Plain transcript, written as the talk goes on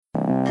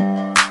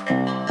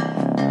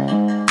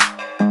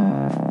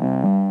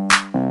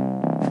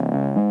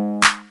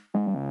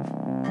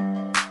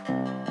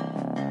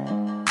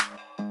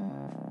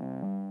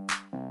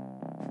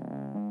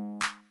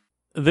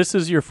This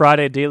is your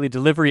Friday Daily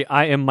Delivery.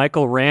 I am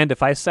Michael Rand.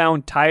 If I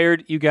sound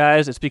tired, you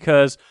guys, it's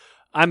because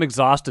I'm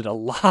exhausted. A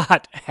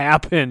lot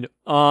happened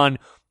on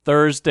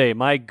Thursday.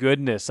 My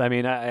goodness. I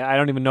mean, I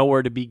don't even know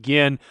where to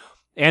begin.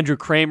 Andrew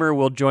Kramer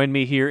will join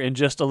me here in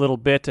just a little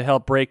bit to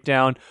help break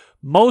down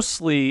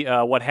mostly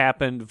what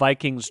happened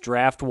Vikings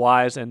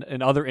draft-wise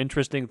and other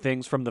interesting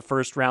things from the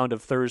first round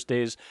of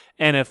Thursday's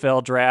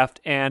NFL draft,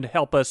 and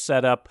help us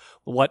set up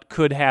what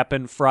could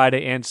happen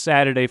Friday and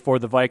Saturday for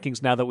the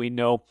Vikings now that we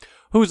know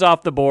who's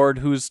off the board,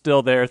 who's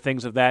still there,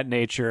 things of that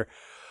nature.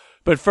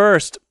 But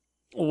first,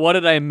 what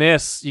did I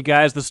miss? You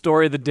guys, the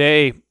story of the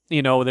day,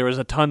 you know, there was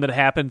a ton that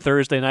happened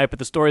Thursday night, but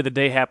the story of the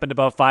day happened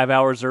about 5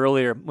 hours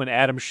earlier when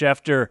Adam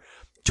Schefter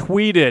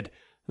tweeted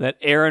that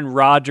Aaron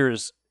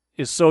Rodgers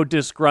is so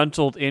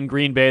disgruntled in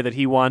Green Bay that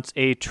he wants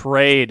a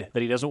trade,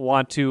 that he doesn't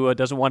want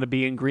to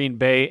be in Green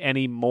Bay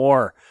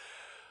anymore.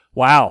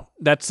 Wow,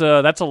 that's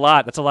a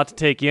lot. That's a lot to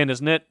take in,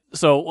 isn't it?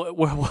 So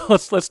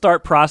let's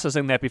start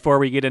processing that before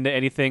we get into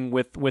anything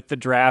with the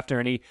draft or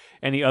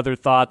any other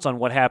thoughts on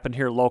what happened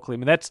here locally. I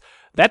mean,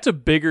 that's a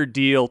bigger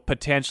deal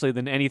potentially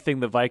than anything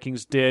the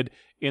Vikings did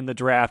in the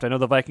draft. I know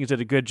the Vikings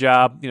did a good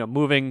job, you know,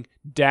 moving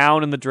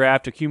down in the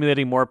draft,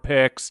 accumulating more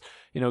picks,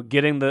 you know,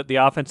 getting the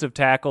offensive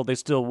tackle they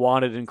still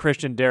wanted in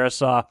Christian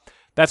Darrisaw.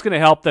 That's going to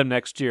help them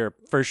next year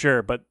for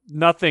sure, but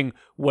nothing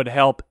would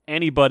help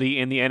anybody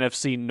in the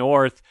NFC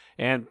North,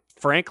 and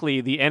frankly,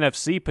 the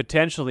NFC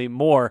potentially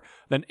more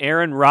than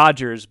Aaron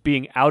Rodgers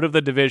being out of the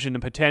division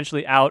and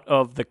potentially out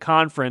of the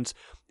conference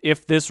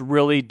if this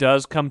really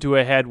does come to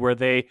a head where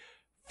they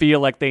feel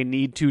like they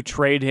need to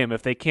trade him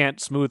if they can't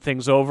smooth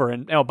things over.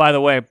 And oh, by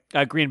the way,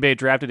 Green Bay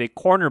drafted a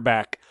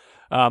cornerback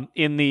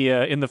in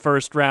the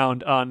first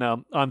round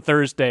on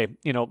Thursday.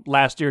 You know,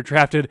 last year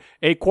drafted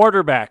a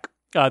quarterback,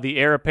 the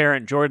heir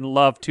apparent Jordan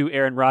Love, to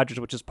Aaron Rodgers,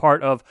 which is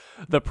part of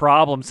the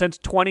problem. Since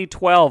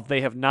 2012,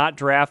 they have not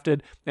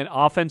drafted an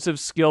offensive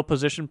skill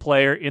position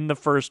player in the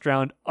first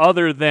round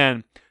other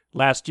than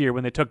last year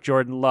when they took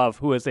Jordan Love,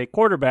 who is a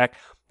quarterback,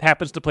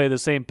 happens to play the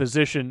same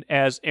position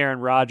as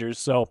Aaron Rodgers.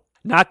 So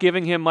not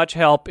giving him much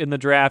help in the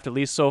draft, at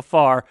least so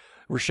far.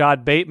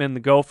 Rashad Bateman, the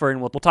Gopher, and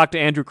we'll talk to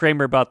Andrew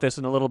Kramer about this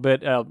in a little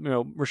bit.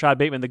 Rashad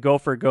Bateman, the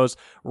Gopher, goes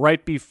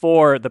right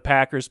before the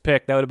Packers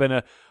pick. That would have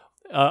been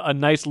a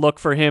nice look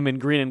for him in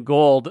green and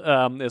gold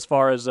as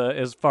far as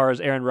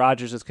Aaron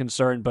Rodgers is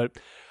concerned. But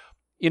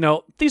you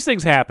know, these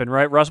things happen,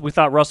 right? We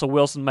thought Russell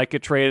Wilson might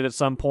get traded at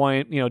some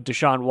point. You know,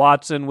 Deshaun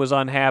Watson was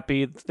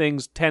unhappy.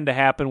 Things tend to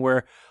happen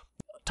where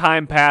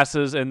time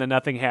passes and then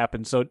nothing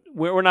happens. So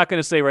we're not going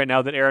to say right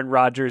now that Aaron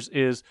Rodgers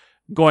is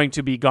going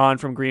to be gone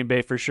from Green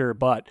Bay for sure,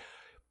 but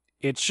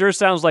it sure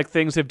sounds like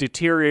things have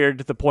deteriorated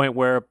to the point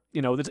where,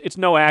 you know, it's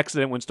no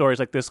accident when stories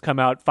like this come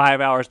out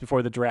 5 hours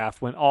before the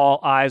draft, when all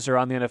eyes are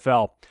on the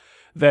NFL,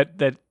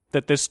 that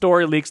this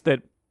story leaks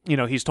that, you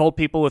know, he's told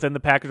people within the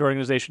Packers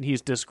organization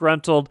he's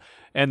disgruntled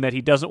and that he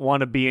doesn't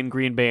want to be in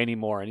Green Bay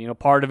anymore. And, you know,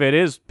 part of it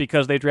is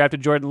because they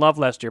drafted Jordan Love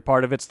last year.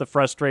 Part of it's the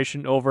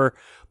frustration over,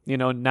 you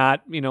know,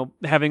 not, you know,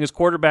 having his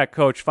quarterback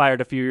coach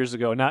fired a few years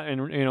ago,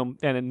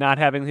 and not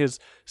having his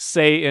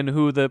say in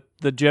who the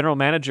general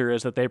manager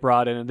is that they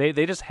brought in. And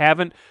they just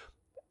haven't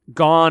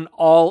gone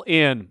all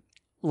in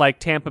like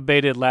Tampa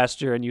Bay did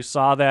last year. And you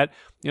saw that,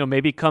 you know,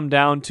 maybe come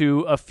down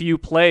to a few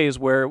plays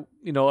where,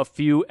 you know, a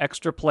few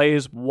extra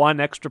plays, one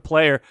extra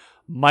player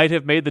might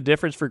have made the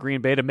difference for Green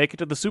Bay to make it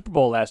to the Super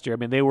Bowl last year. I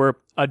mean, they were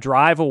a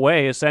drive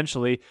away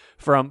essentially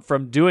from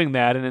doing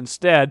that. And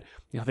instead,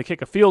 you know, they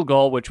kick a field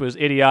goal, which was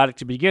idiotic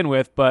to begin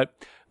with, but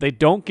they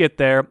don't get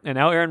there. And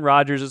now Aaron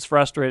Rodgers is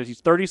frustrated.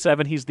 He's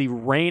 37. He's the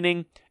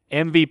reigning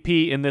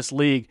MVP in this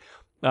league.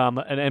 An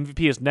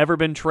MVP has never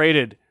been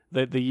traded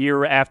the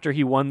year after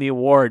he won the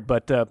award.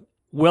 But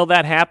will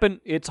that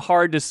happen? It's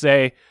hard to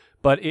say,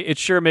 but it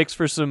sure makes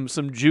for some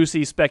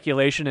juicy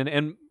speculation.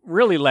 And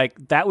really,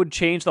 like, that would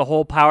change the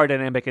whole power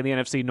dynamic in the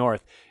NFC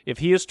North. If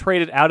he is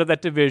traded out of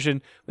that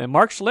division, then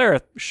Mark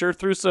Schlereth sure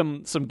threw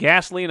some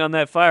gasoline on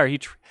that fire.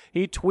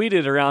 He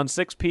tweeted around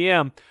 6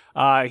 p.m.,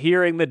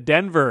 hearing that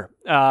Denver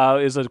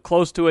is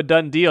close to a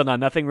done deal. Now,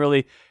 nothing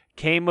really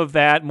came of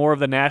that. More of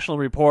the national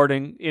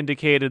reporting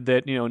indicated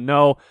that, you know,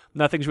 no,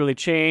 nothing's really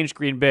changed.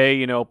 Green Bay,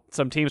 you know,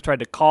 some teams tried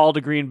to call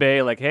to Green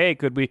Bay like, hey,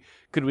 could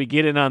we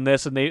get in on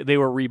this? And they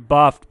were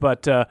rebuffed.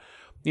 But,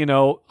 you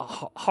know,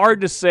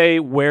 hard to say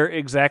where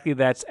exactly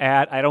that's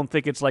at. I don't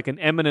think it's like an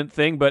imminent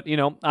thing, but, you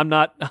know, I'm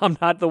not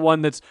the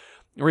one that's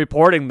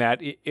reporting that.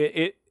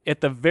 It at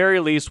the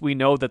very least, we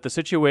know that the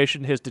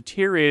situation has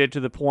deteriorated to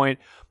the point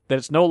that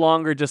it's no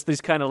longer just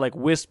these kind of like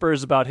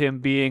whispers about him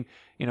being,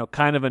 you know,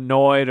 kind of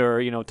annoyed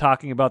or, you know,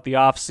 talking about the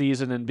off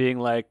season and being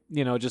like,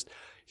 you know, just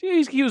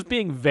he was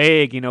being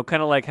vague, you know,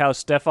 kind of like how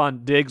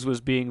Stefon Diggs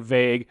was being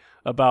vague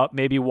about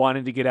maybe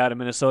wanting to get out of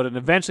Minnesota. And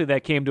eventually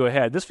that came to a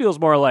head. This feels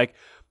more like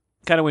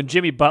kind of when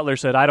Jimmy Butler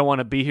said, I don't want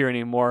to be here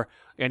anymore.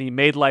 And he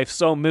made life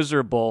so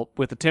miserable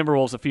with the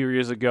Timberwolves a few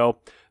years ago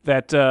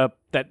that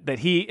that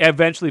he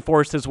eventually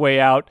forced his way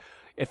out.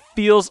 It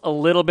feels a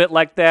little bit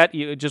like that.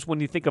 Just when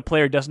you think a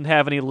player doesn't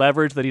have any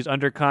leverage, that he's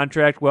under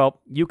contract,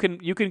 well, you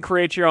can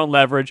create your own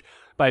leverage.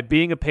 by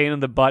being a pain in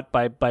the butt,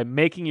 by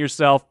making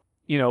yourself,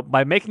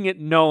 by making it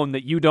known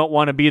that you don't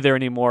want to be there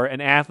anymore.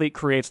 An athlete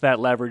creates that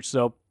leverage.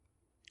 So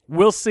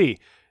we'll see.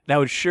 That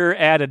would sure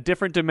add a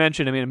different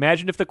dimension. I mean,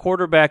 imagine if the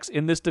quarterbacks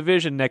in this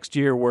division next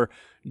year were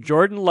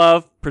Jordan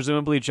Love,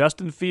 presumably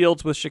Justin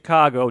Fields with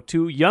Chicago,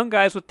 two young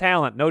guys with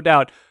talent, no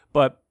doubt,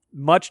 but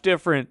much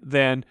different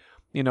than,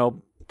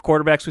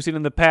 quarterbacks we've seen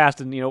in the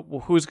past. And,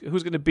 who's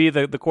going to be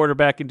the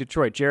quarterback in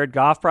Detroit? Jared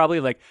Goff, probably.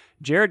 Like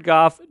Jared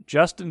Goff,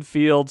 Justin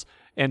Fields,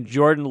 and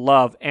Jordan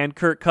Love, and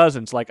Kirk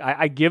Cousins. Like,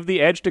 I give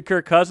the edge to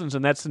Kirk Cousins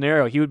in that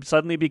scenario. He would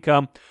suddenly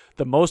become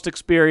the most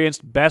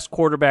experienced, best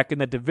quarterback in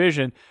the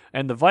division,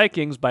 and the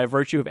Vikings, by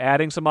virtue of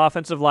adding some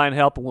offensive line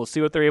help, and we'll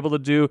see what they're able to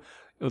do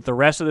with the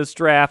rest of this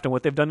draft and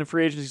what they've done in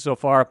free agency so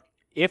far.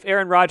 If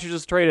Aaron Rodgers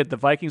is traded, the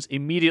Vikings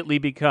immediately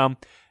become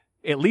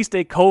at least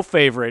a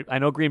co-favorite. I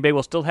know Green Bay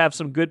will still have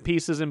some good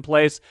pieces in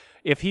place.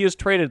 If he is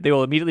traded, they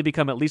will immediately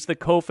become at least the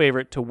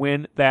co-favorite to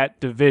win that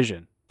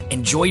division.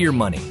 Enjoy your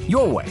money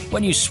your way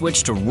when you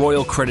switch to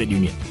Royal Credit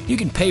Union. You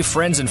can pay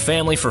friends and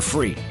family for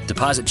free,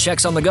 deposit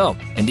checks on the go,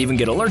 and even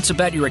get alerts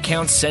about your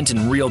account sent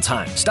in real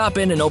time. Stop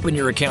in and open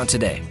your account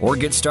today or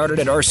get started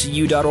at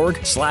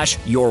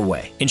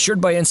rcu.org/yourway. Insured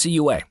by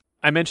NCUA.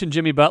 I mentioned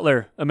Jimmy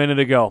Butler a minute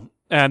ago,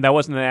 and that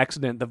wasn't an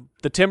accident.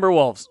 The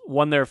Timberwolves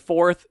won their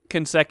fourth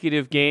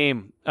consecutive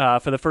game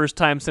for the first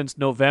time since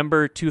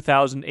November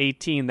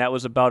 2018. That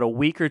was about a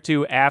week or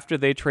two after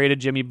they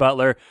traded Jimmy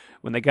Butler.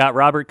 When they got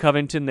Robert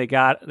Covington, they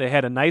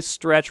had a nice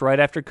stretch right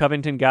after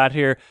Covington got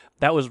here.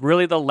 That was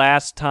really the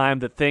last time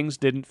that things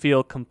didn't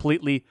feel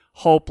completely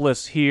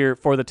hopeless here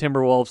for the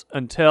Timberwolves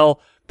until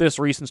this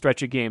recent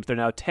stretch of games. They're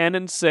now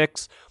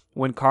 10-6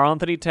 when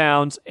Karl-Anthony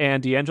Towns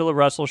and D'Angelo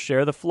Russell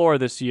share the floor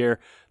this year.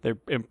 They're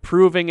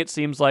improving, it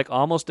seems like,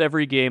 almost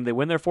every game. They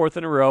win their fourth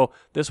in a row.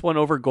 This one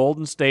over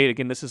Golden State.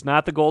 Again, this is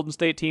not the Golden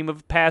State team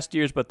of past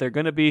years, but they're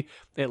going to be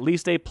at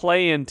least a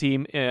play-in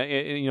team.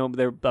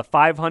 They're a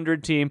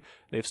 500 team.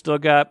 They've still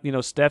got,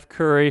 Steph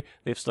Curry.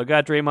 They've still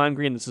got Draymond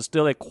Green. This is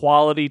still a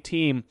quality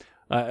team.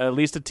 At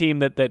least a team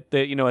that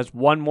has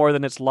won more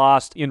than it's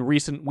lost in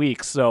recent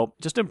weeks. So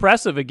just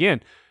impressive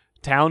again.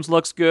 Towns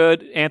looks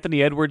good.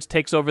 Anthony Edwards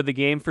takes over the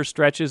game for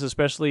stretches,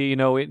 especially,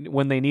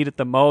 when they need it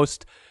the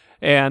most.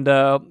 And,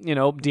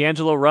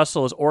 D'Angelo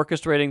Russell is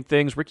orchestrating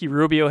things. Ricky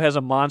Rubio has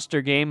a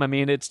monster game. I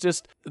mean, it's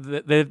just,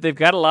 they've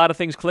got a lot of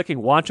things clicking.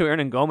 Juancho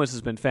Hernangomez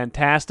has been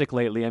fantastic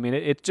lately. I mean,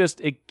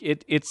 it's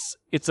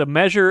a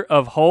measure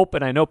of hope,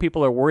 and I know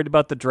people are worried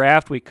about the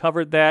draft. We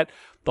covered that,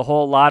 the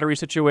whole lottery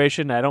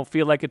situation. I don't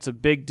feel like it's a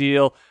big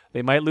deal.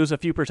 They might lose a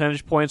few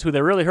percentage points. Who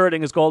they're really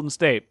hurting is Golden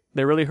State.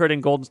 They're really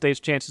hurting Golden State's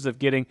chances of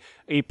getting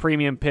a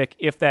premium pick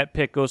if that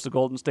pick goes to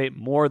Golden State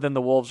more than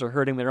the Wolves are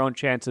hurting their own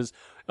chances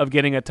of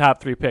getting a top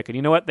 3 pick. And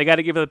you know what? They got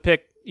to give it a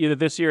pick either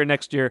this year or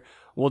next year.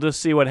 We'll just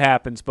see what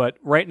happens. But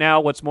right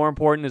now, what's more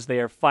important is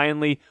they are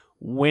finally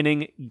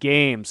winning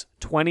games.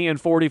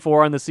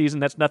 20-44 on the season.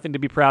 That's nothing to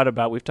be proud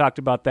about. We've talked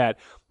about that.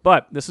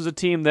 But this is a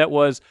team that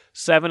was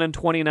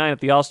 7-29 at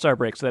the All-Star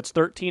break. So that's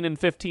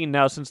 13-15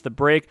 now since the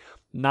break.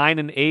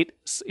 9-8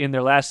 in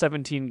their last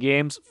 17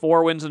 games.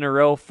 4 wins in a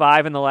row.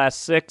 5 in the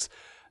last 6.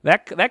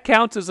 That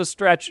counts as a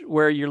stretch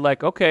where you're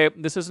like, okay,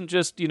 this isn't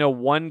just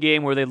one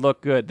game where they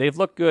look good. They've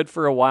looked good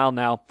for a while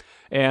now,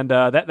 and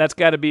that's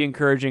got to be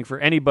encouraging for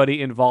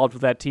anybody involved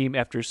with that team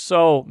after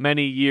so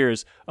many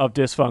years of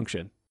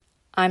dysfunction.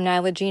 I'm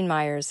Nyla Jean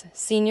Myers,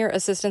 Senior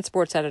Assistant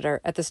Sports Editor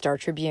at the Star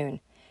Tribune.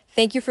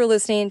 Thank you for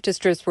listening to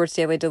Strip Sports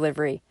Daily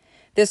Delivery.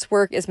 This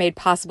work is made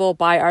possible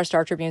by our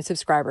Star Tribune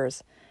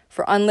subscribers.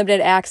 For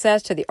unlimited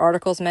access to the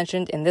articles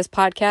mentioned in this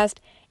podcast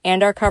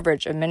and our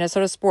coverage of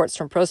Minnesota sports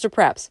from pros to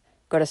preps,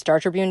 go to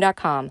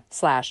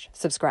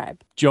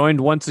startribune.com/subscribe.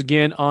 Joined once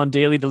again on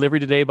Daily Delivery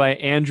today by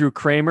Andrew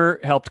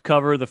Kramer, helped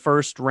cover the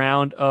first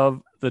round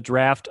of the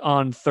draft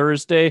on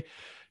Thursday.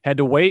 Had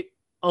to wait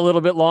a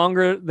little bit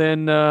longer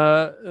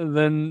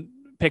than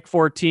pick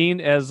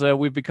 14, as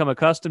we've become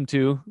accustomed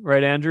to,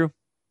 right, Andrew?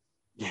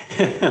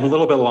 A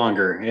little bit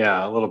longer.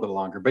 Yeah, a little bit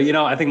longer. But,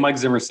 I think Mike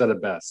Zimmer said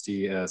it best.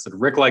 He said,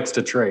 Rick likes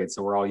to trade,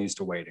 so we're all used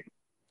to waiting.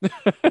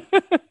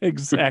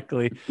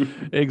 Exactly.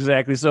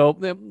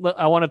 So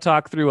I want to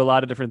talk through a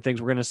lot of different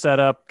things. We're going to set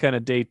up kind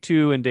of day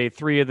 2 and day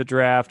 3 of the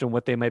draft and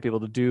what they might be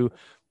able to do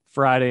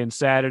Friday and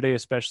Saturday,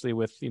 especially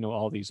with,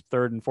 all these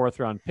 3rd and 4th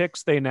round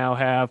picks they now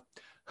have.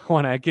 I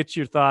want to get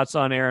your thoughts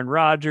on Aaron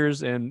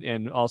Rodgers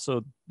and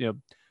also,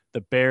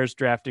 the Bears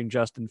drafting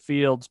Justin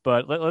Fields.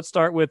 But let's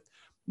start with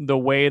the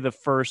way the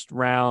first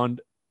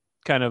round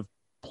kind of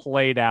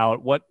played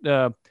out. What,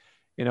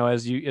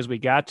 as we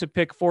got to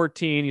pick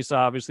 14, you saw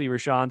obviously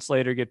Rashawn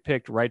Slater get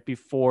picked right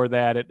before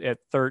that at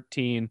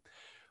 13.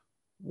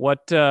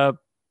 What, it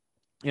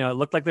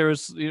looked like there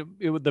was,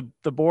 the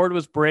board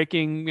was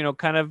breaking,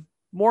 kind of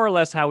more or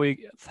less how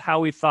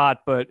we thought,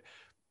 but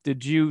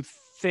did you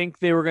think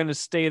they were going to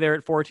stay there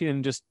at 14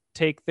 and just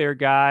take their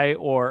guy,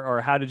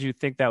 or how did you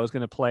think that was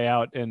going to play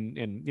out?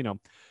 And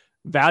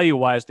value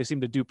wise, they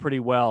seem to do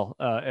pretty well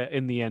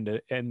in the end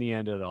of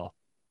it all.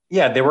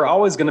 Yeah, they were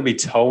always going to be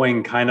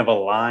towing kind of a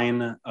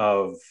line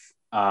of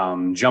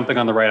jumping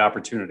on the right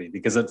opportunity,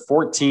 because at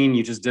 14,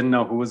 you just didn't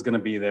know who was going to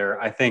be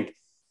there. I think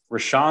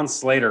Rashawn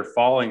Slater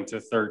falling to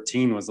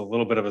 13 was a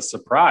little bit of a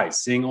surprise,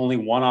 seeing only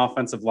one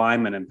offensive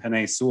lineman and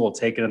Penei Sewell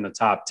take it in the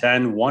top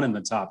 10, one in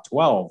the top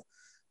 12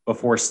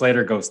 before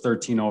Slater goes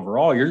 13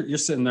 overall. You're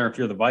sitting there, if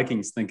you're the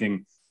Vikings,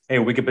 thinking, hey,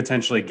 we could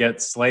potentially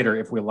get Slater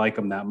if we like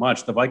him that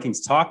much. The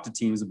Vikings talked to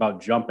teams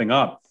about jumping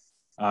up.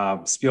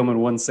 Spielman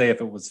wouldn't say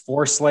if it was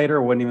for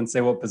Slater, wouldn't even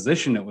say what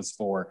position it was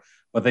for,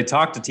 but they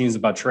talked to teams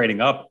about trading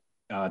up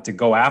to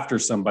go after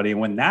somebody. And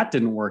when that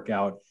didn't work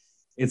out,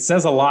 it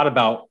says a lot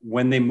about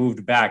when they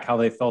moved back, how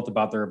they felt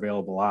about their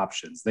available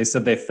options. They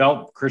said they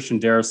felt Christian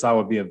Darrisaw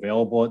would be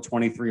available at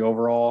 23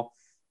 overall,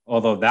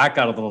 although that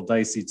got a little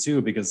dicey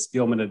too, because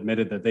Spielman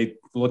admitted that they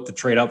looked to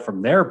trade up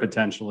from there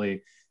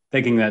potentially,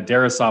 thinking that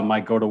Darrisaw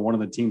might go to one of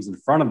the teams in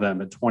front of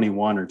them at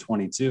 21 or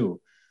 22.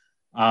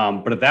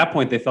 But at that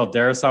point, they felt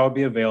Darrisaw would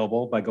be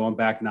available by going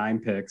back 9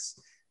 picks.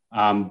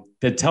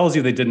 That tells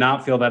you they did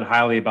not feel that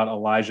highly about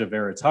Elijah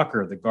Vera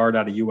Tucker, the guard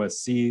out of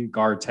USC,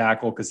 guard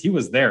tackle, because he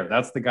was there.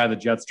 That's the guy the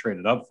Jets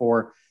traded up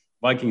for.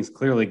 Vikings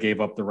clearly gave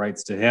up the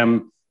rights to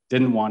him,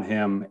 didn't want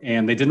him,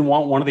 and they didn't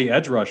want one of the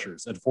edge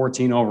rushers at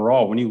 14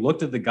 overall. When you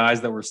looked at the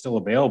guys that were still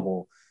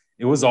available,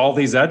 it was all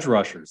these edge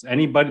rushers.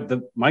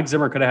 Mike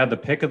Zimmer could have had the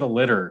pick of the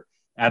litter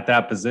at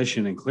that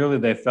position, and clearly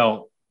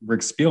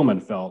Rick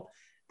Spielman felt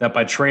that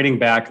by trading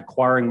back,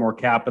 acquiring more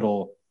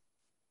capital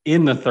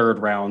in the third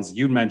rounds,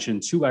 you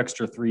mentioned 2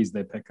 extra threes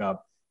they pick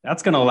up.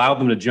 That's going to allow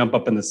them to jump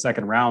up in the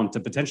second round to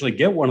potentially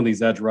get one of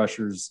these edge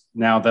rushers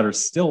now that are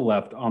still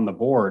left on the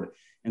board.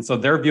 And so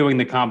they're viewing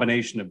the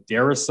combination of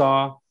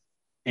Darrisaw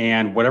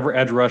and whatever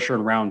edge rusher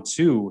in round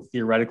 2,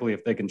 theoretically,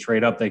 if they can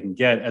trade up, they can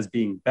get as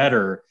being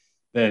better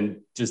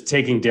than just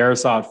taking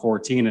Darrisaw at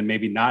 14 and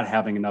maybe not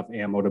having enough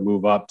ammo to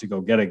move up to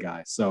go get a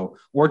guy. So,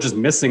 or just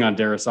missing on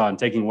Darrisaw and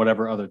taking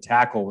whatever other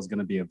tackle was going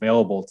to be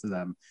available to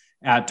them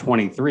at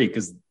 23,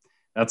 because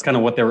that's kind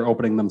of what they were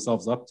opening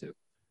themselves up to.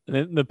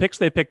 And the picks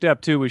they picked up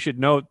too, we should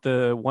note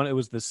it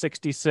was the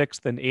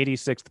 66th and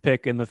 86th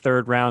pick in the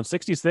third round.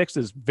 66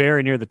 is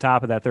very near the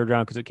top of that third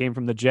round because it came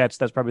from the Jets.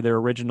 That's probably their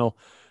original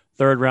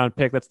third round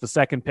pick. That's the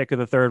second pick of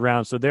the third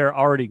round. So they're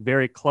already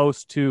very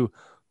close to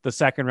the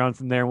second round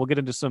from there. And we'll get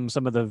into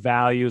some of the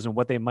values and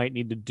what they might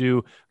need to do.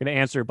 I'm going to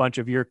answer a bunch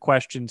of your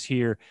questions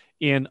here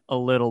in a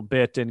little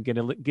bit and get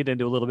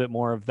into a little bit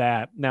more of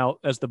that. Now,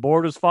 as the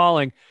board was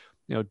falling,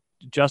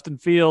 Justin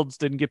Fields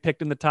didn't get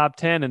picked in the top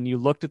 10, and you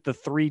looked at the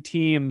 3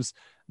 teams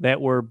that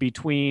were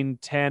between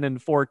 10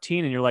 and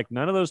 14, and you're like,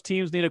 none of those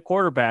teams need a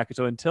quarterback.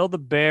 So until the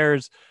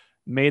Bears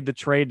made the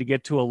trade to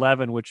get to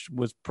 11, which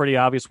was pretty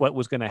obvious what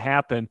was going to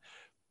happen,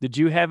 did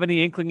you have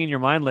any inkling in your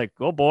mind like,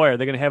 oh boy, are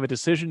they going to have a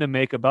decision to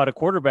make about a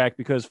quarterback?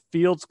 Because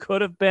Fields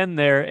could have been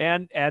there,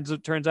 and as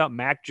it turns out,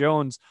 Mac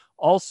Jones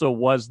also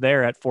was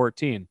there at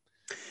 14.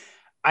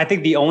 I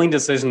think the only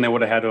decision they would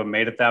have had to have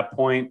made at that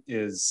point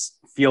is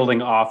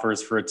fielding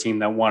offers for a team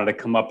that wanted to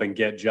come up and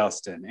get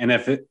Justin. And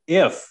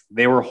if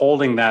they were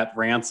holding that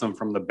ransom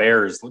from the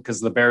Bears,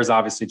 because the Bears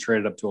obviously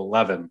traded up to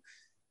 11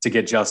 to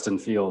get Justin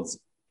Fields,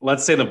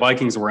 let's say the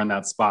Vikings were in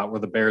that spot where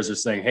the Bears are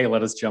saying, hey,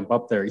 let us jump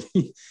up there.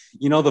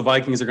 The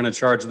Vikings are going to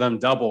charge them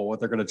double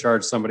what they're going to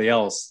charge somebody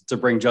else to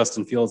bring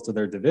Justin Fields to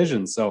their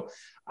division. So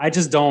I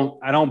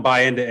don't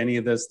buy into any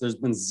of this. There's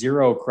been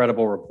zero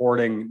credible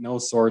reporting, no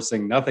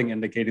sourcing, nothing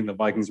indicating the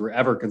Vikings were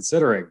ever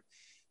considering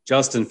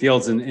Justin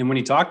Fields. And when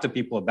you talk to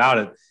people about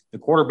it, the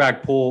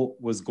quarterback pool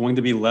was going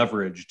to be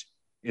leveraged.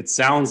 It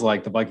sounds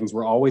like the Vikings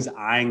were always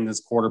eyeing this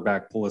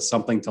quarterback pool as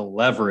something to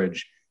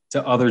leverage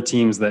to other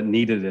teams that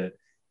needed it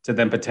to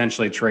then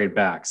potentially trade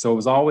back. So it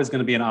was always going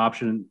to be an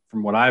option,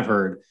 from what I've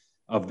heard,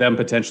 of them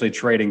potentially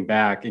trading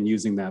back and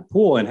using that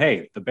pool. And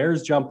hey, the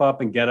Bears jump up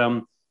and get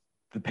them.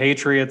 The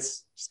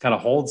Patriots just kind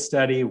of hold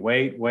steady,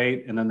 wait,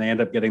 and then they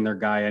end up getting their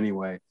guy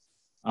anyway.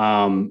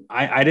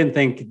 I didn't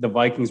think the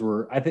Vikings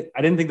I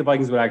didn't think the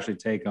Vikings would actually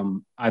take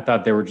them. I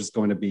thought they were just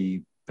going to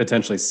be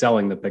potentially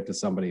selling the pick to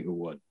somebody who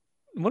would.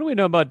 What do we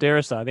know about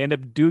Darrisaw?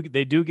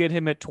 They do get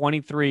him at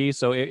 23.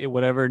 So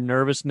whatever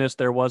nervousness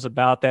there was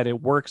about that, it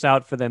works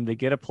out for them. They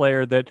get a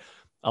player that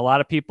a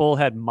lot of people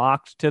had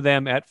mocked to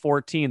them at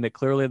 14 that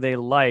clearly they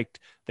liked.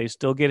 They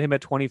still get him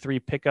at 23,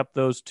 pick up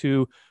those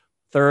 2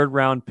 third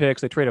round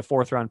picks. They trade a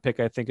 4th round pick,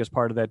 I think, as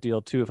part of that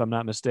deal too, if I'm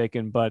not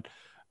mistaken. But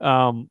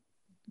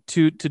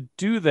to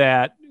do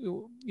that,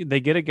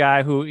 they get a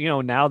guy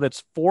who, now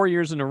that's 4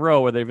 years in a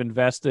row where they've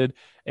invested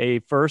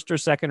a 1st or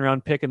 2nd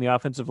round pick in the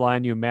offensive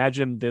line. You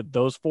imagine that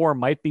those 4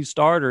 might be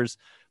starters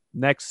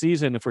next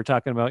season. If we're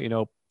talking about,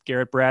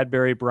 Garrett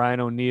Bradbury,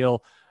 Brian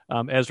O'Neill,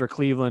 Ezra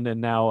Cleveland,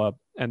 and now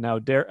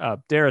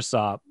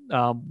Darrisaw.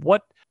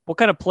 What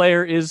kind of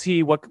player is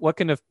he? What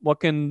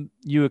can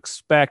you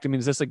expect? I mean,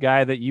 is this a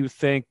guy that you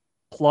think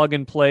plug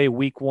and play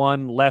week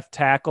 1 left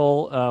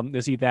tackle?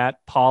 Is he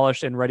that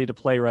polished and ready to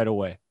play right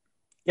away?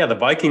 Yeah, the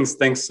Vikings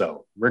think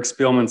so. Rick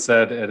Spielman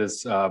said at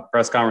his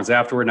press conference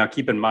afterward. Now,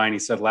 keep in mind, he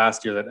said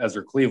last year that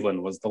Ezra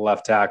Cleveland was the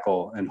left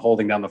tackle and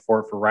holding down the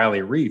fort for Riley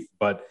Reiff.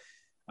 But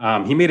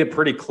He made it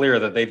pretty clear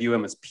that they view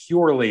him as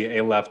purely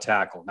a left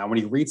tackle. Now, when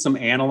you read some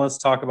analysts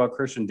talk about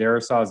Christian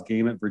Darrisaw's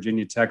game at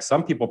Virginia Tech,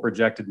 some people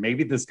projected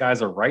maybe this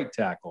guy's a right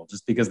tackle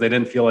just because they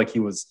didn't feel like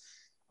he was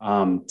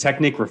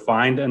technique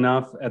refined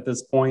enough at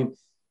this point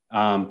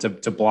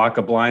to block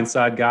a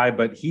blindside guy.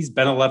 But he's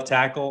been a left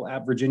tackle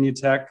at Virginia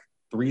Tech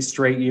 3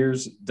 straight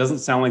years. Doesn't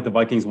sound like the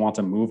Vikings want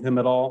to move him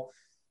at all.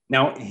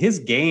 Now, his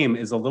game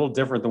is a little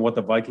different than what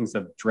the Vikings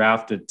have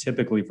drafted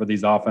typically for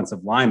these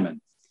offensive linemen.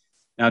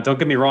 Now, don't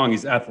get me wrong,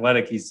 he's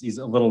athletic, he's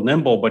a little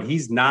nimble, but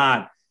he's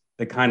not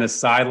the kind of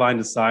sideline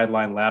to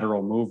sideline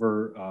lateral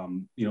mover,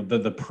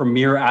 the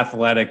premier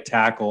athletic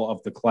tackle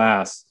of the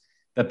class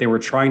that they were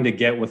trying to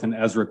get with an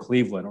Ezra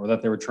Cleveland, or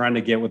that they were trying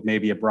to get with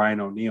maybe a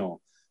Brian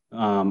O'Neill,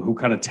 who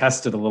kind of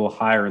tested a little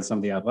higher in some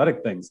of the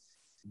athletic things.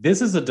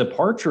 This is a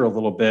departure a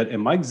little bit,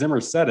 and Mike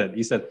Zimmer said it.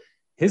 He said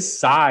his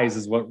size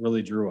is what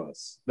really drew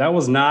us. That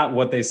was not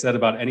what they said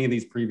about any of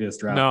these previous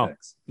draft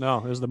picks. No,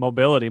 it was the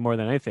mobility more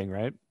than anything,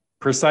 right?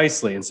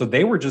 Precisely. And so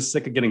they were just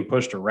sick of getting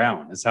pushed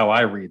around, is how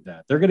I read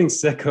that. They're getting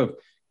sick of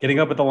getting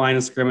up at the line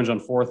of scrimmage on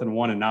 4th and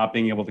 1 and not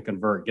being able to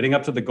convert, getting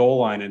up to the goal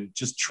line and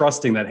just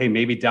trusting that, hey,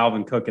 maybe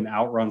Dalvin Cook can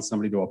outrun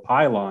somebody to a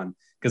pylon,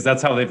 because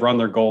that's how they've run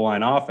their goal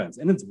line offense.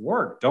 And it's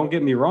worked. Don't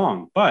get me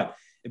wrong. But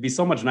it'd be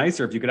so much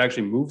nicer if you could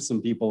actually move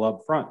some people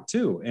up front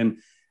too. And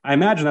I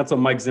imagine that's what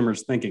Mike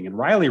Zimmer's thinking. And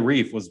Riley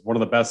Reiff was one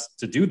of the best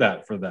to do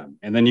that for them.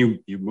 And then you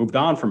moved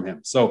on from him.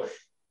 So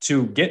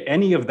to get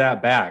any of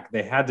that back,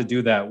 they had to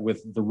do that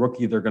with the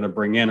rookie they're going to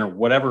bring in, or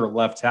whatever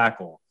left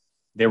tackle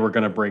they were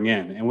going to bring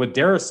in. And with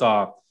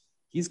Darrisaw,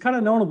 he's kind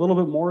of known a little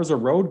bit more as a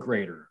road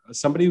grader,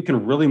 somebody who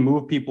can really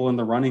move people in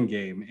the running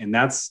game. And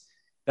that's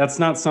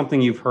not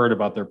something you've heard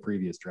about their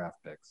previous draft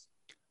picks.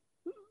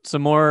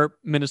 Some more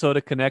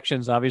Minnesota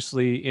connections,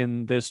 obviously,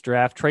 in this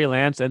draft. Trey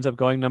Lance ends up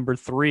going number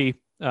 3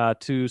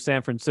 to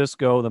San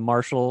Francisco. The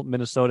Marshall,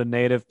 Minnesota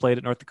native, played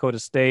at North Dakota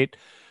State.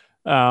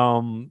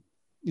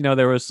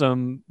 There was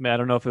some, I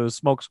don't know if it was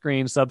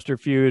smokescreen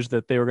subterfuge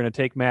that they were going to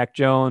take Mac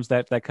Jones.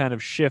 That kind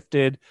of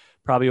shifted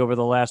probably over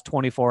the last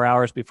 24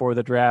 hours before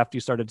the draft. You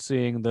started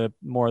seeing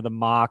more of the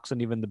mocks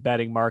and even the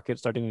betting market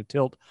starting to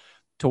tilt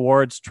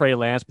towards Trey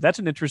Lance. But that's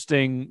an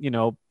interesting,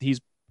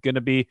 he's going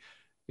to be,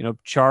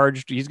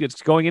 charged. He's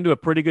going into a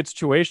pretty good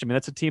situation. I mean,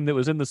 that's a team that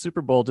was in the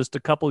Super Bowl just a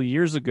couple of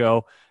years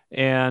ago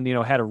and,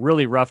 had a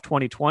really rough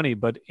 2020,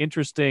 but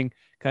interesting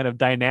kind of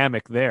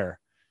dynamic there.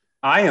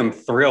 I am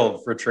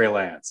thrilled for Trey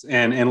Lance.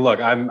 And look,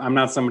 I'm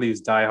not somebody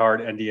who's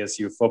diehard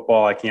NDSU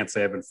football. I can't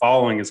say I've been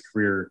following his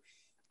career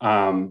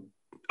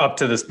up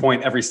to this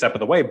point every step of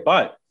the way,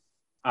 but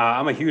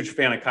I'm a huge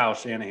fan of Kyle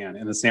Shanahan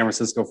and the San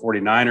Francisco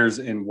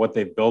 49ers and what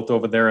they've built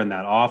over there in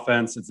that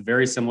offense. It's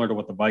very similar to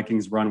what the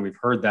Vikings run. We've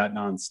heard that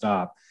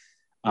nonstop,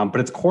 but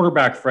it's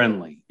quarterback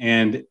friendly.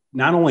 And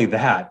not only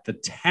that, the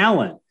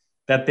talent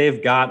that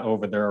they've got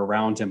over there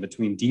around him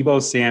between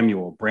Deebo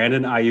Samuel,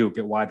 Brandon Ayuk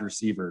at wide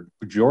receiver,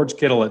 George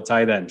Kittle at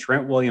tight end,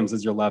 Trent Williams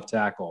as your left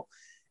tackle,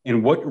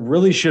 and what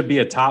really should be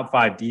a top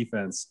 5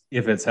 defense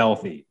if it's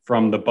healthy,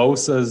 from the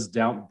Bosas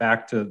down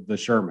back to the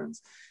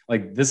Shermans.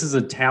 Like, this is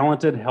a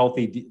talented,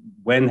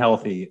 when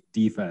healthy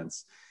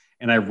defense.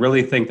 And I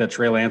really think that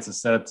Trey Lance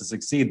is set up to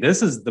succeed.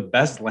 This is the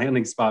best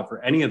landing spot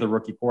for any of the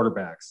rookie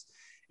quarterbacks,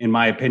 in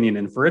my opinion.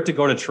 And for it to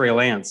go to Trey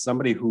Lance,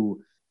 somebody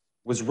who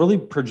was really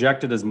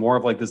projected as more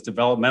of like this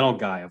developmental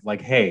guy of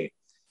like, hey,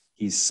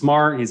 he's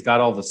smart, he's got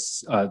all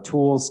the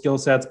tools, skill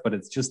sets, but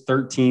it's just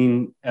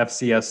 13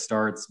 FCS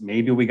starts.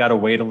 Maybe we got to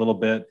wait a little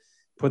bit,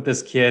 put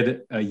this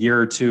kid a year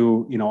or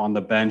two, on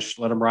the bench,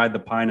 let him ride the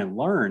pine and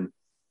learn.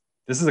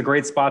 This is a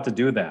great spot to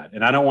do that.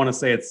 And I don't want to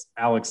say it's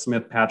Alex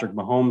Smith, Patrick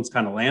Mahomes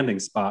kind of landing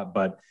spot,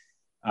 but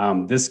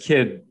this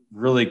kid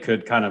really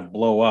could kind of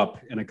blow up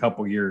in a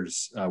couple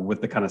years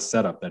with the kind of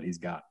setup that he's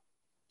got.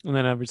 And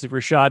then obviously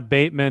Rashad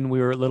Bateman, we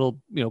were a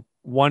little,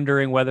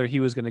 wondering whether he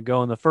was going to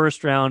go in the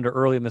first round or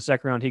early in the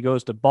second round. He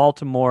goes to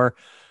Baltimore.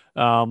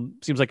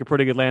 Seems like a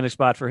pretty good landing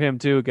spot for him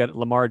too. Got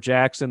Lamar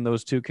Jackson.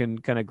 Those two can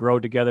kind of grow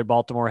together.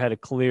 Baltimore had a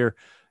clear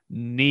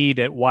need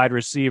at wide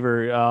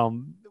receiver.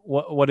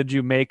 What did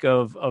you make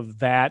of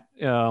that,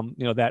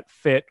 that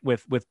fit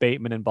with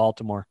Bateman in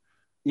Baltimore?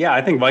 Yeah,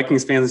 I think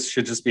Vikings fans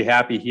should just be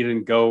happy he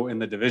didn't go in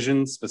the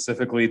division,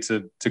 specifically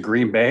to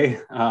Green Bay.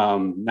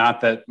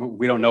 Not that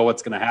we don't know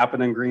what's going to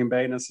happen in Green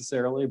Bay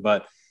necessarily,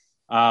 but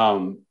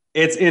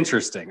it's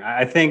interesting.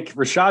 I think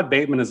Rashad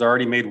Bateman has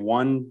already made He's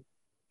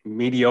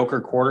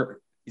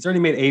already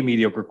made a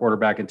mediocre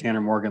quarterback in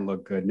Tanner Morgan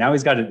look good. Now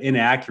he's got an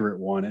inaccurate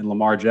one in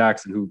Lamar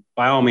Jackson, who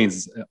by all means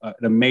is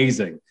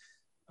an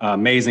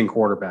amazing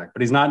quarterback,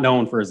 but he's not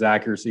known for his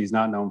accuracy. He's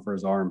not known for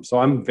his arm. So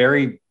I'm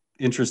very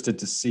interested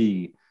to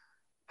see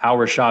how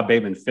Rashad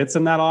Bateman fits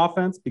in that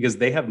offense, because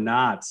they have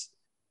not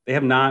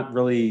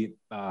really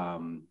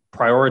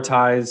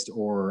prioritized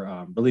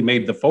or really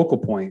made the focal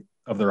point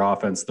of their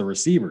offense the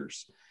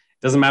receivers.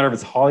 It doesn't matter if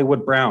it's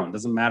Hollywood Brown. It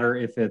doesn't matter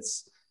if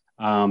it's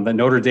the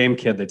Notre Dame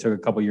kid they took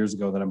a couple years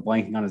ago that I'm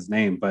blanking on his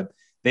name, but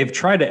they've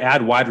tried to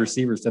add wide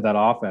receivers to that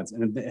offense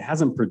and it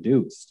hasn't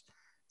produced.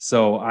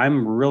 So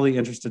I'm really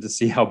interested to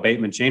see how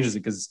Bateman changes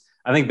it, because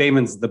I think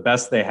Bateman's the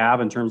best they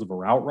have in terms of a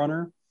route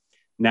runner.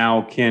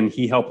 Now, can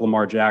he help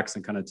Lamar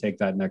Jackson kind of take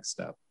that next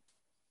step?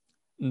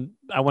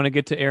 I want to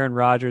get to Aaron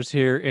Rodgers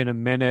here in a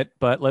minute,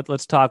 but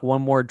let's talk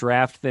one more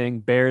draft thing.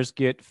 Bears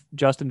get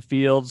Justin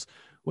Fields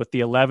with the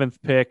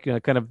 11th pick,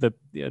 kind of the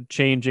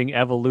changing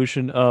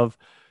evolution of,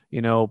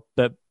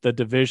 the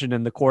division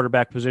and the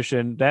quarterback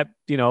position. That,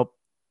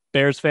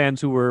 Bears fans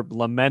who were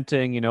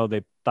lamenting,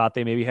 they thought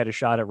they maybe had a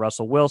shot at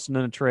Russell Wilson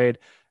in a trade.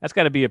 That's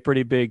got to be a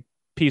pretty big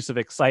piece of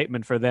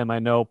excitement for them. I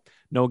know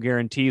no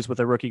guarantees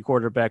with a rookie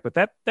quarterback, but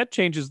that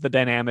changes the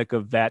dynamic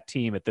of that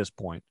team at this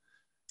point.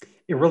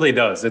 It really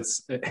does.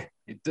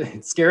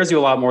 It scares you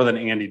a lot more than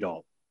Andy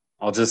Dalton.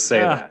 I'll just say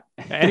that.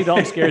 Andy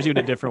Dalton scares you in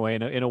a different way,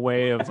 in a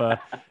way of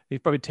he's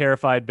probably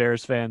terrified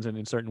Bears fans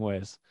in certain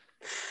ways.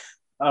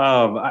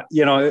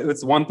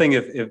 It's one thing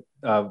if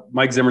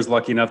Mike Zimmer's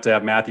lucky enough to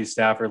have Matthew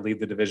Stafford lead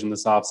the division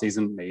this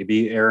offseason,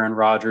 maybe Aaron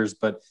Rodgers,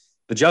 but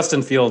the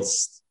Justin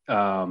Fields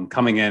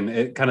coming in,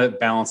 it kind of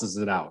balances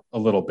it out a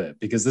little bit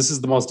because this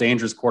is the most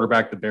dangerous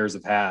quarterback the Bears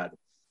have had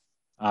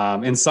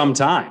in some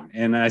time.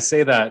 And I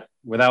say that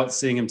without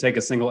seeing him take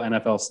a single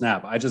NFL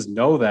snap. I just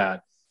know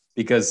that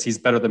because he's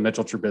better than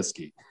Mitchell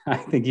Trubisky. I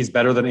think he's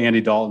better than Andy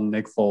Dalton,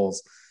 Nick Foles,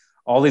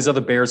 all these other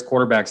Bears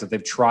quarterbacks that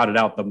they've trotted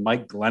out, the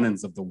Mike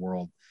Glennons of the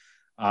world.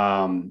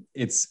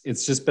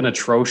 It's just been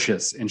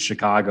atrocious in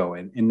Chicago,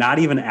 and not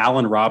even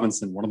Allen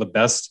Robinson, one of the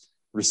best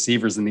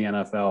receivers in the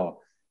NFL,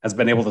 has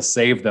been able to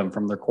save them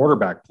from their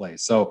quarterback play.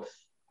 So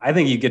I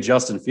think you get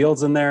Justin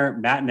Fields in there.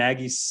 Matt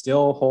Nagy's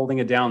still holding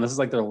it down. This is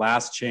like their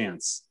last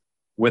chance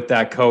with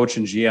that coach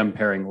and GM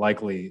pairing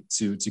likely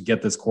to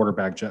get this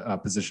quarterback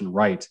position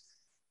right.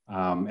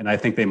 And I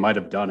think they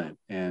might've done it.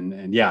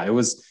 And yeah,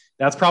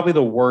 that's probably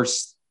the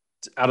worst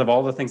out of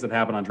all the things that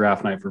happened on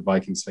draft night for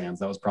Vikings fans.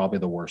 That was probably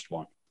the worst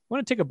one. I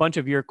want to take a bunch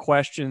of your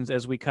questions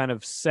as we kind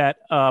of set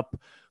up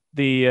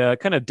the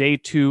kind of day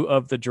two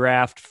of the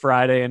draft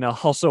Friday, and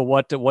also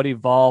what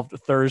evolved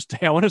Thursday.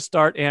 I want to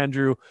start,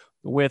 Andrew,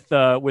 with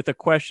a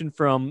question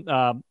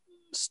from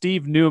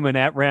Steve Newman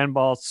at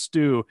Randball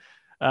Stew.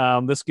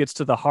 This gets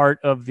to the heart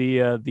of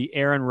the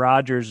Aaron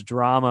Rodgers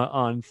drama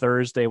on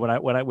Thursday,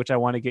 which I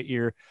want to get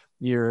your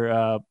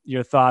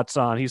thoughts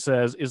on. He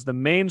says, is the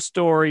main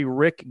story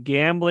Rick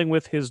gambling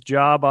with his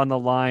job on the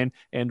line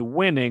and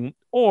winning,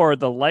 or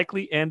the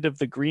likely end of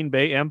the Green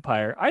Bay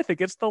Empire? I think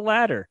it's the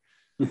latter.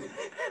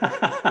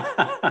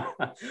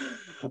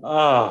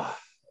 Oh,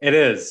 it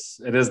is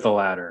the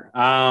latter.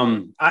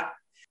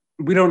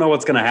 We don't know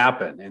what's going to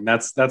happen. And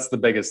that's the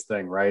biggest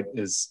thing, right?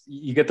 Is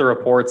you get the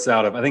reports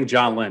out of, I think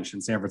John Lynch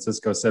in San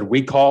Francisco said,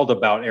 we called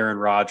about Aaron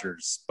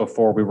Rodgers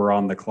before we were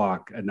on the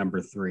clock at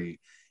number 3.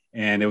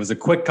 And it was a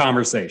quick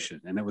conversation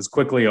and it was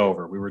quickly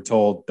over. We were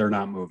told they're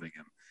not moving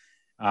him.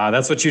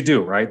 That's what you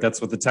do, right? That's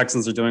what the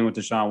Texans are doing with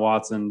Deshaun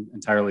Watson.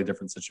 Entirely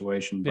different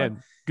situation. But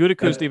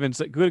Gutekunst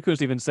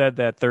even said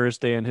that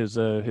Thursday in his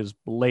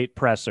late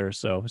presser.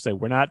 So he said,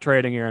 we're not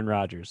trading Aaron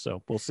Rodgers.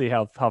 So we'll see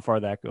how far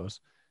that goes.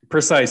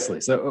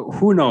 Precisely. So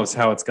who knows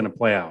how it's going to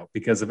play out,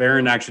 because if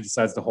Aaron actually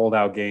decides to hold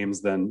out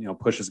games, then,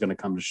 push is going to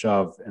come to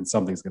shove and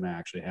something's going to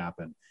actually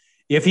happen.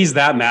 If he's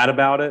that mad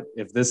about it,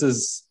 if this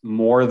is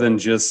more than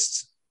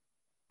just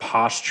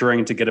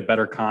posturing to get a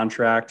better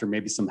contract or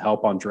maybe some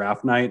help on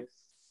draft night,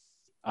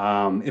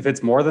 if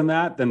it's more than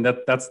that, then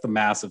that's the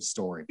massive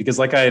story. Because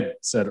like I had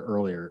said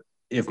earlier,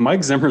 if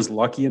Mike Zimmer's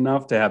lucky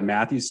enough to have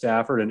Matthew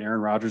Stafford and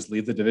Aaron Rodgers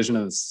lead the division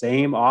in the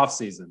same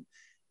offseason,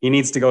 he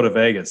needs to go to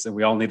Vegas, and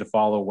we all need to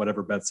follow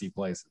whatever bets he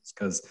places,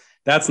 because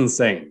that's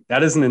insane.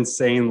 That is an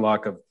insane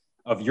luck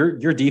of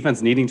your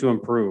defense needing to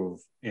improve,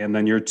 and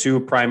then your two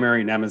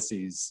primary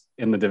nemesis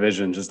in the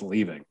division just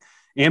leaving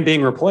and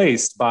being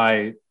replaced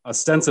by,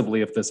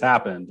 ostensibly, if this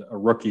happened, a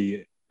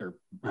rookie or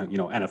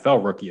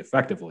NFL rookie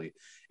effectively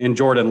in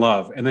Jordan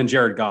Love, and then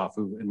Jared Goff,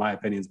 who in my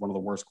opinion is one of the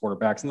worst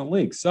quarterbacks in the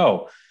league.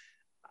 So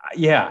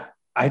yeah.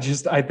 I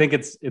think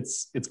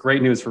it's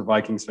great news for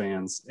Vikings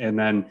fans. And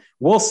then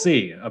we'll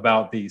see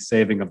about the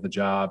saving of the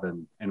job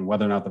and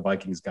whether or not the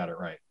Vikings got it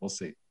right. We'll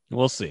see.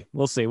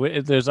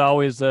 There's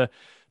always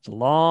it's a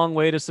long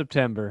way to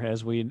September,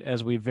 as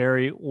we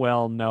very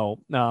well know.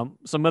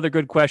 Some other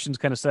good questions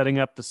kind of setting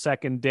up the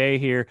second day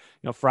here.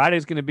 Friday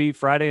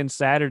and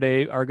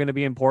Saturday are going to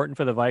be important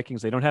for the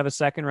Vikings. They don't have a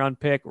second round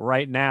pick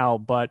right now,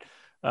 but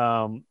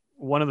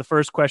one of the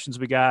first questions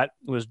we got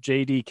was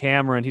JD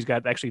Cameron. He's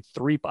got actually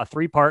a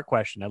three-part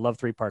question. I love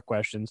three-part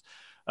questions.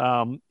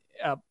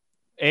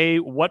 A,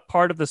 what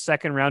part of the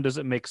second round does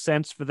it make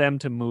sense for them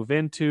to move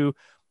into?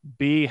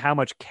 B, how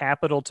much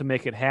capital to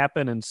make it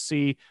happen? And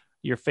C,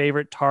 your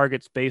favorite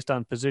targets based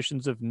on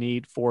positions of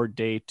need for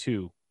day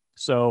 2.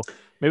 So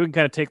maybe we can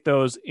kind of take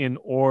those in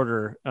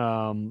order.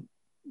 And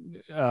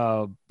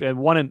part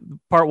 1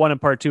 and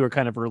part 2 are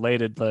kind of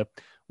related.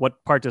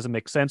 What part does it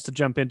make sense to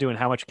jump into and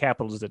how much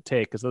capital does it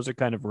take? Because those are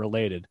kind of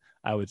related,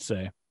 I would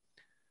say.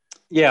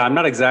 Yeah, I'm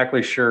not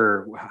exactly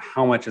sure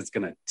how much it's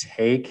going to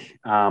take.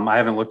 I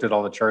haven't looked at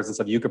all the charts and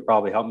stuff. You could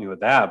probably help me with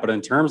that. But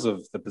in terms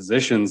of the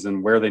positions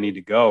and where they need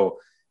to go,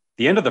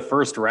 the end of the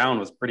first round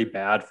was pretty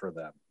bad for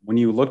them. When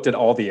you looked at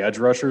all the edge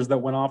rushers that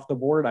went off the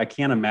board, I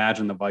can't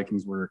imagine the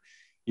Vikings were,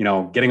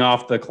 getting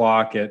off the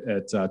clock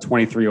at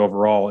 23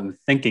 overall and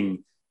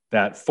thinking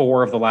that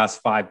 4 of the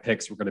last 5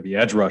 picks were going to be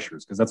edge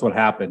rushers, because that's what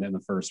happened in the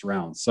first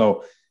round.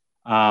 So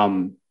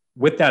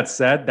with that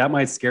said, that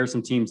might scare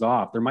some teams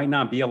off. There might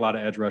not be a lot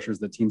of edge rushers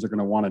that teams are going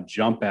to want to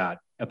jump at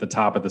the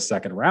top of the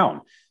second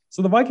round.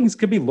 So the Vikings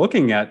could be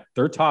looking at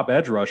their top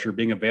edge rusher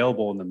being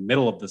available in the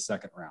middle of the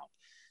second round.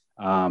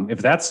 If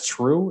that's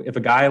true, if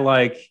a guy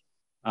like,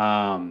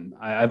 I'm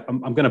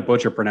going to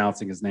butcher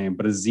pronouncing his name,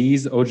 but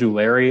Azeez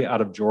Ojulari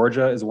out of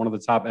Georgia is one of the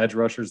top edge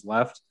rushers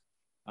left.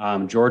 He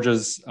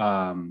was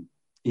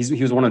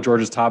one of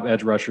Georgia's top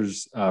edge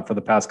rushers for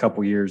the past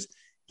couple years.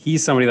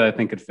 He's somebody that I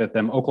think could fit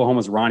them.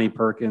 Oklahoma's Ronnie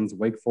Perkins,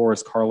 Wake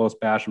Forest, Carlos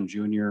Basham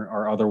Jr.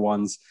 are other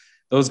ones.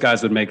 Those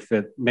guys would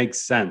make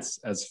sense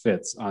as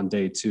fits on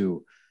day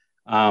 2.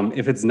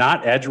 If it's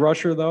not edge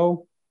rusher,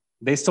 though,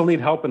 they still need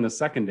help in the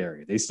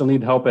secondary. They still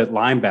need help at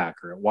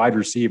linebacker, at wide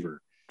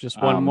receiver.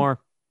 Just one more.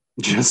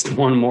 Just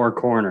one more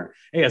corner.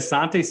 Hey,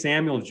 Asante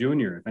Samuel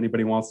Jr., if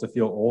anybody wants to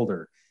feel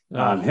older.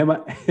 Him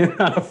out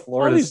of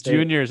Florida all these State.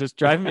 Juniors, it's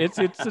driving me.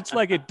 It's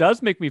like it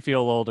does make me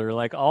feel older.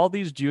 Like all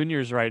these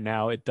juniors right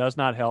now, it does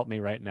not help me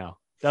right now.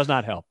 Does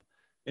not help.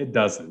 It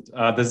doesn't.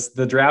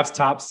 The draft's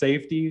top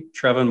safety,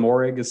 Trevin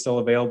Moehrig, is still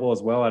available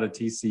as well out of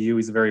TCU.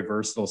 He's a very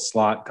versatile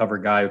slot cover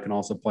guy who can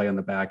also play on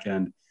the back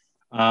end.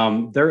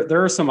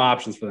 There are some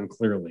options for them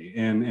clearly.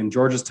 And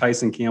Georgia's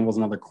Tyson Campbell is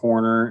another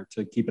corner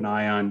to keep an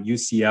eye on.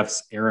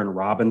 UCF's Aaron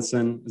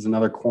Robinson is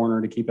another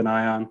corner to keep an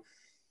eye on.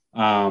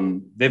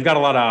 They've got a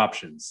lot of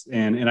options.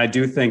 And I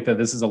do think that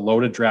this is a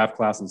loaded draft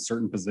class in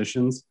certain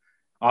positions.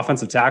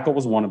 Offensive tackle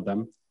was one of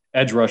them.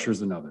 Edge rusher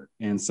is another.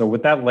 And so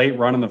with that late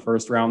run in the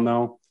first round,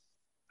 though,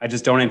 I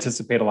just don't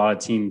anticipate a lot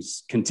of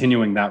teams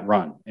continuing that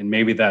run. And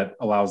maybe that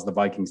allows the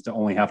Vikings to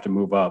only have to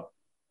move up,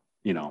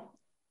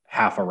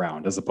 half a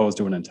round as opposed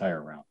to an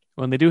entire round.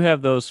 When they do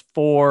have those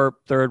 4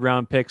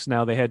 third-round picks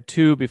now, they had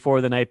 2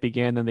 before the night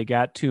began, then they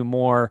got 2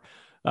 more.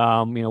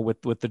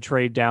 With the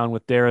trade down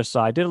with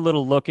Darrisaw. I did a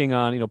little looking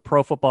on,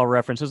 Pro Football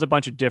Reference. There's a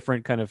bunch of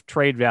different kind of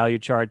trade value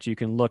charts you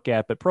can look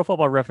at, but Pro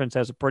Football Reference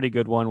has a pretty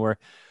good one where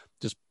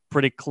just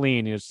pretty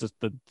clean. It's just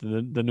the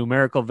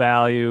numerical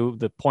value,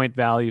 the point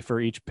value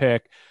for each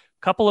pick.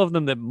 A couple of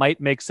them that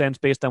might make sense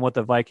based on what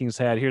the Vikings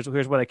had. Here's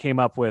what I came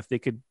up with. They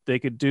could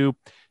do,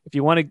 if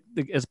you want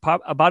to,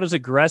 about as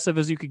aggressive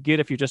as you could get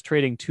if you're just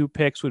trading 2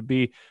 picks would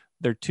be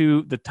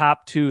the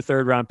top 2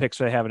 third-round picks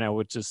they have now,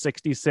 which is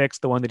 66,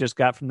 the one they just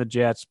got from the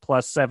Jets,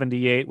 plus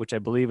 78, which I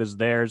believe is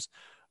theirs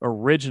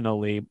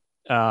originally.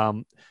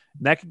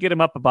 That could get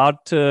them up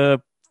about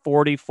to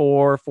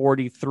 44,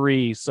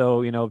 43.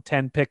 So,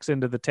 10 picks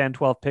into the 10,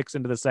 12 picks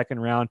into the second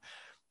round.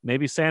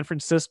 Maybe San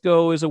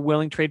Francisco is a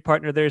willing trade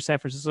partner there. San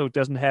Francisco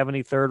doesn't have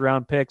any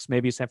third-round picks.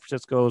 Maybe San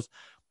Francisco's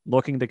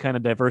looking to kind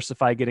of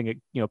diversify,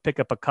 pick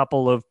up a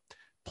couple of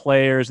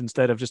players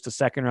instead of just a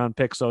second-round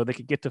pick, so they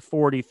could get to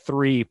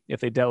 43 if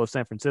they dealt with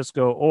San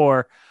Francisco,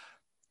 or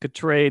could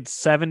trade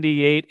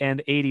 78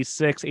 and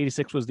 86.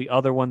 86 was the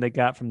other one they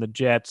got from the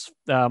Jets,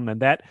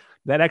 and that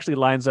actually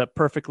lines up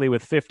perfectly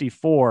with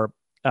 54,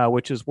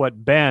 which is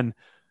what Ben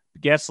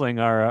Gessling,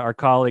 our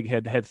colleague,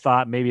 had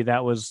thought maybe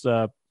that was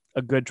a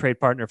good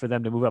trade partner for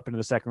them to move up into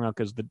the second round,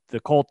 because the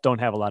Colts don't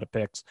have a lot of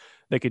picks.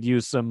 They could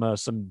use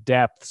some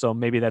depth, so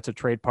maybe that's a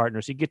trade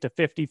partner. So you get to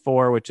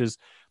 54, which is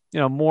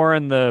more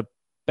in the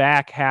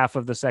back half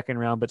of the second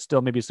round, but still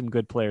maybe some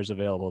good players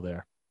available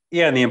there.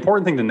 Yeah, and the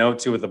important thing to note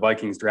too with the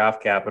Vikings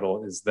draft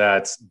capital is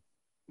that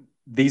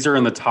these are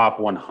in the top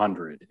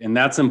 100, and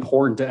that's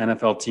important to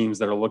NFL teams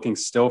that are looking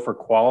still for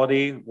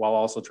quality while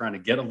also trying to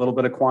get a little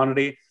bit of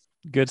quantity.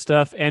 Good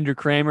stuff. Andrew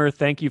Kramer,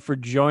 thank you for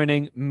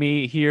joining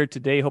me here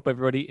today. Hope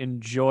everybody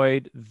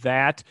enjoyed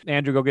that.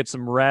 Andrew, go get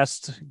some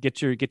rest.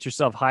 Get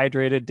yourself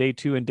hydrated. Day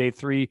 2 and day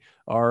 3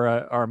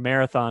 are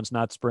marathons,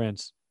 not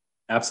sprints.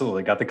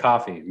 Absolutely. Got the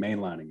coffee,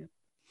 mainlining it.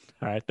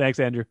 All right. Thanks,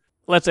 Andrew.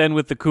 Let's end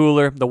with the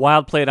cooler. The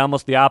Wild played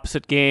almost the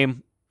opposite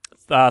game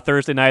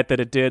Thursday night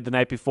that it did the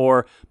night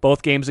before.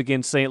 Both games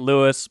against St.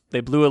 Louis. They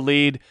blew a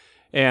lead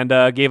and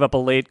gave up a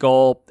late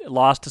goal.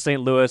 Lost to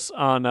St. Louis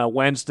on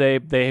Wednesday.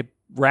 They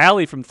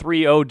rallied from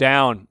 3-0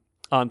 down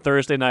on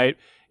Thursday night,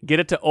 get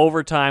it to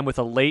overtime with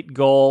a late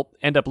goal,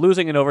 end up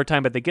losing in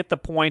overtime, but they get the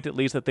point at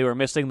least that they were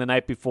missing the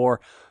night before.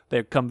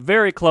 They've come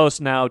very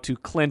close now to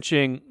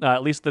clinching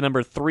at least the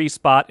number 3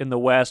 spot in the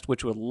West,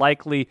 which would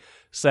likely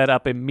set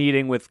up a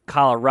meeting with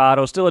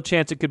Colorado. Still a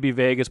chance it could be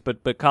Vegas,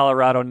 but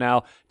Colorado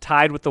now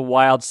tied with the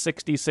Wild,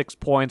 66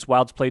 points.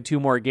 Wild's played 2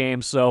 more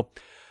games, so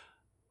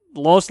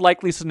the most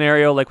likely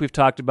scenario, like we've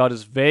talked about,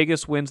 is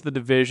Vegas wins the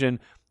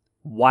division.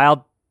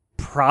 Wild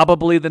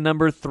probably the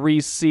number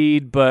 3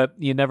 seed, but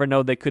you never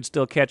know. They could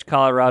still catch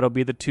Colorado,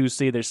 be the 2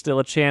 seed. There's still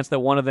a chance that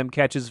one of them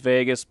catches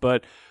Vegas,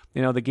 but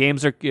the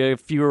games are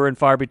fewer and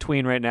far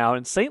between right now.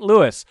 And St.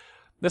 Louis,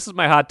 this is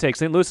my hot take.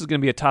 St. Louis is going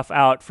to be a tough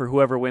out for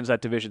whoever wins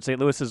that division. St.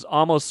 Louis is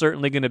almost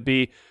certainly going to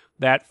be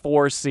that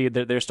 4 seed.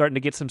 They're starting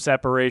to get some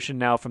separation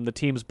now from the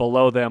teams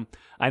below them.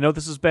 I know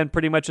this has been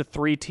pretty much a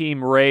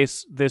 3-team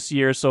race this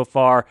year so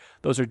far.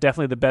 Those are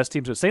definitely the best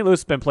teams. But St. Louis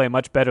has been playing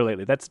much better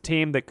lately. That's a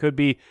team that could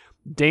be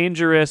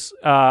dangerous,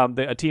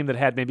 a team that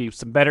had maybe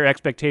some better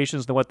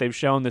expectations than what they've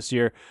shown this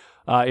year.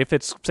 If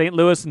it's St.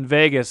 Louis and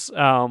Vegas,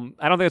 I don't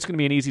think it's going to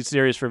be an easy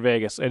series for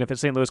Vegas. And if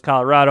it's St. Louis,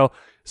 Colorado,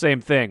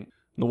 same thing.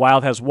 The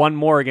Wild has one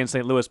more against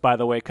St. Louis, by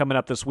the way, coming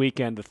up this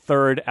weekend, the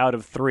 3rd out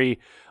of 3,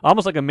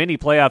 almost like a mini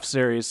playoff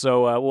series.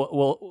 So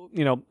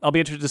I'll be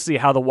interested to see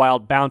how the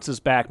Wild bounces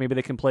back. Maybe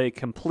they can play a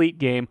complete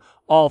game,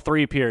 all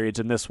 3 periods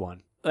in this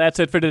one. That's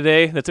it for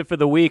today. That's it for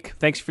the week.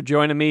 Thanks for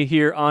joining me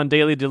here on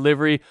Daily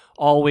Delivery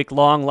all week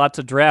long. Lots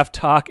of draft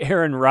talk.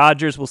 Aaron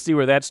Rodgers, we'll see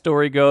where that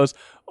story goes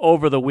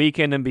over the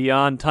weekend and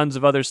beyond. Tons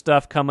of other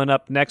stuff coming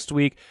up next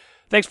week.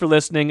 Thanks for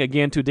listening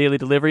again to Daily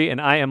Delivery,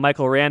 and I am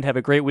Michael Rand. Have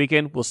a great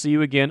weekend. We'll see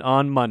you again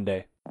on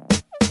Monday.